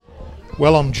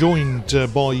Well, I'm joined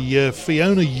by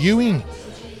Fiona Ewing.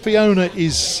 Fiona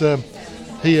is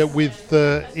here with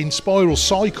Inspiral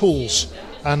Cycles,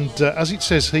 and as it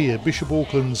says here, Bishop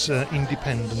Auckland's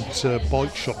independent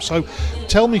bike shop. So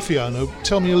tell me, Fiona,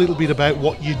 tell me a little bit about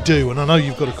what you do, and I know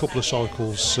you've got a couple of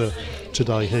cycles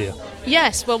today here.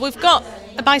 Yes, well, we've got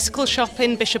a bicycle shop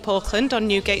in Bishop Auckland on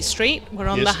Newgate Street. We're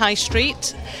on the High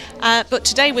Street, but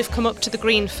today we've come up to the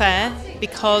Green Fair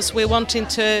because we're wanting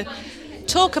to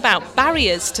talk about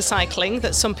barriers to cycling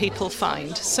that some people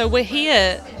find. So we're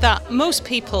here that most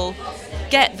people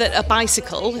get that a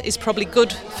bicycle is probably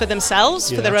good for themselves,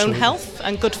 for their own health,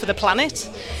 and good for the planet.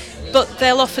 But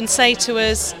they'll often say to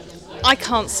us, I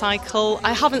can't cycle,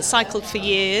 I haven't cycled for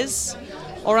years,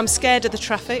 or I'm scared of the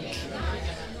traffic,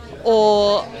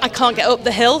 or I can't get up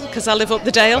the hill because I live up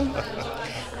the dale.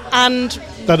 And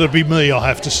that'd be me, I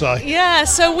have to say. Yeah,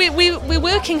 so we're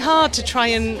working hard to try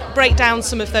and break down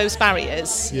some of those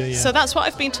barriers. Yeah. So that's what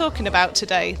I've been talking about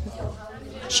today.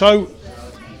 So,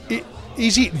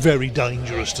 is it very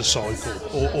dangerous to cycle,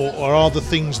 or are there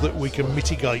things that we can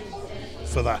mitigate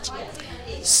for that?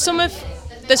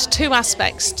 There's two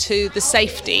aspects to the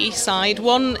safety side.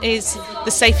 One is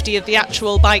the safety of the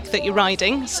actual bike that you're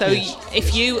riding. So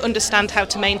if you understand how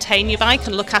to maintain your bike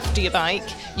and look after your bike,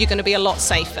 you're going to be a lot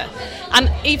safer. And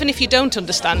even if you don't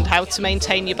understand how to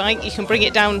maintain your bike, you can bring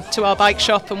it down to our bike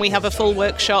shop and we have a full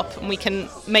workshop and we can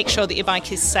make sure that your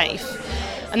bike is safe.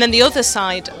 And then the other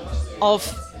side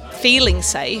of feeling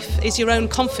safe is your own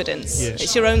confidence. Yes.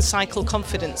 It's your own cycle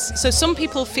confidence. So some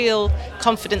people feel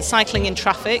confident cycling in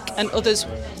traffic and others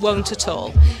won't at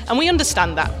all. And we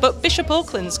understand that. But Bishop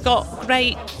Auckland's got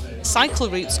great cycle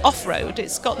routes off-road.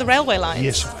 It's got the railway lines.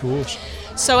 Yes, of course.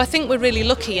 So I think we're really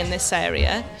lucky in this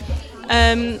area.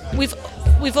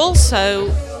 We've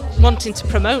also wanting to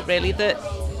promote really that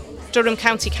Durham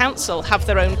County Council have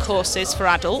their own courses for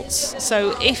adults.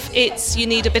 So if you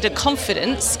need a bit of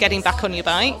confidence getting back on your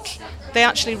bike, they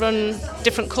actually run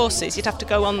different courses. You'd have to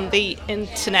go on the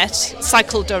internet,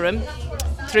 Cycle Durham,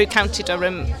 through County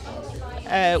Durham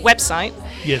website.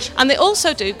 Yes. And they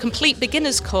also do complete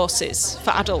beginners courses for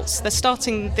adults. They're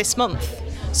starting this month.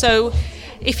 So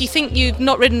if you think you've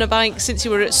not ridden a bike since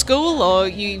you were at school or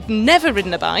you've never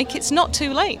ridden a bike, it's not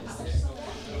too late.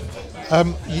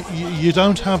 You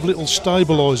don't have little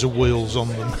stabiliser wheels on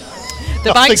them.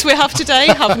 The bikes we have today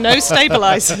have no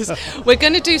stabilisers. We're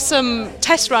going to do some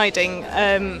test riding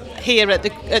here at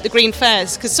the Green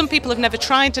Fairs because some people have never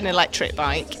tried an electric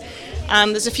bike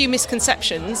and there's a few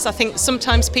misconceptions. I think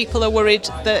sometimes people are worried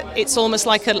that it's almost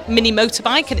like a mini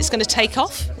motorbike and it's going to take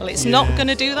off. Well, it's not going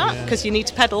to do that because you need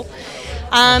to pedal.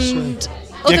 And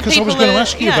other people I was going to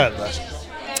ask you about that.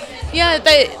 Yeah,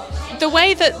 the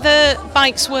way that the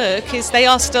bikes work is they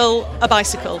are still a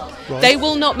bicycle. Right. They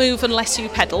will not move unless you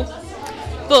pedal,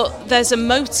 but there's a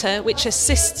motor which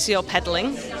assists your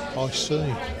pedalling. I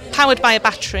see. Powered by a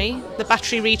battery. The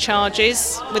battery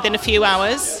recharges within a few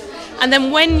hours, and then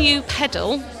when you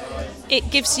pedal, it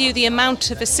gives you the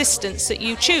amount of assistance that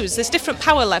you choose. There's different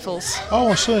power levels. Oh,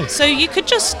 I see. So you could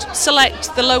just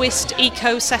select the lowest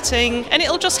eco setting, and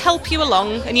it'll just help you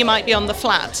along, and you might be on the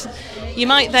flat. You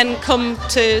might then come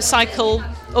to cycle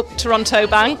up Toronto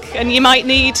Bank and you might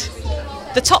need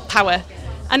the top power.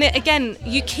 And again,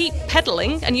 you keep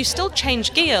pedalling and you still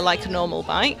change gear like a normal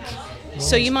bike. Right.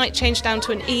 So you might change down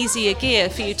to an easier gear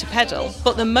for you to pedal,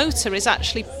 but the motor is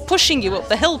actually pushing you up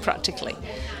the hill practically.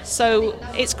 So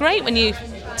it's great when you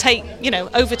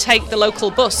overtake the local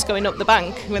bus going up the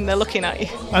bank when they're looking at you.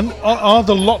 And are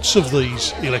there lots of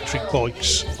these electric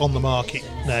bikes on the market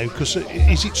now? Because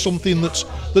is it something that's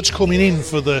coming in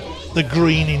for the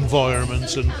green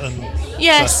environment and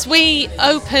Yes, we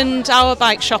opened our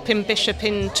bike shop in Bishop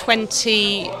in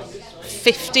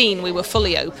 2015. We were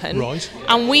fully open. Right.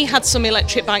 And we had some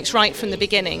electric bikes right from the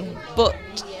beginning, but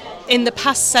in the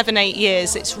past 7-8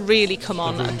 years it's really come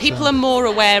on and people are more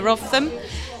aware of them.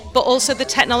 But also the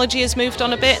technology has moved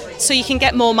on a bit, so you can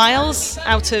get more miles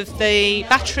out of the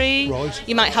battery. Right.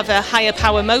 You might have a higher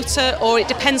power motor, or it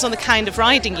depends on the kind of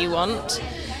riding you want.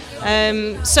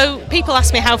 So people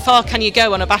ask me how far can you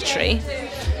go on a battery.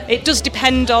 It does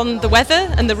depend on the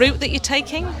weather and the route that you're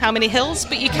taking, how many hills,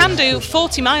 but you can do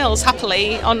 40 miles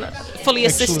happily on fully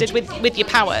assisted with your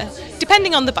power,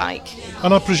 depending on the bike.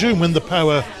 And I presume when the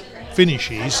power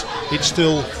finishes, it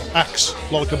still acts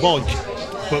like a bike,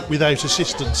 but without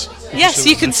assistance. Yes,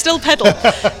 you can still pedal.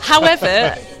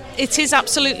 However, it is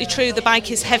absolutely true the bike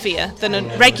is heavier than a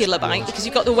regular bike because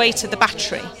you've got the weight of the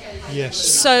battery. Yes.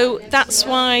 So that's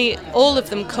why all of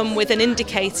them come with an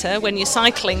indicator when you're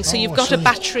cycling. So you've got a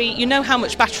battery, you know how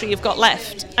much battery you've got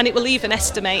left, and it will even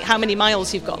estimate how many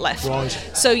miles you've got left. Right.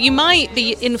 So you might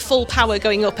be in full power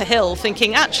going up a hill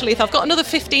thinking, actually, if I've got another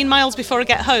 15 miles before I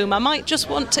get home, I might just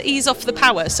want to ease off the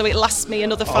power so it lasts me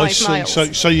another 5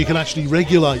 miles. So you can actually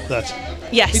regulate that.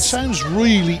 Yes. It sounds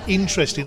really interesting.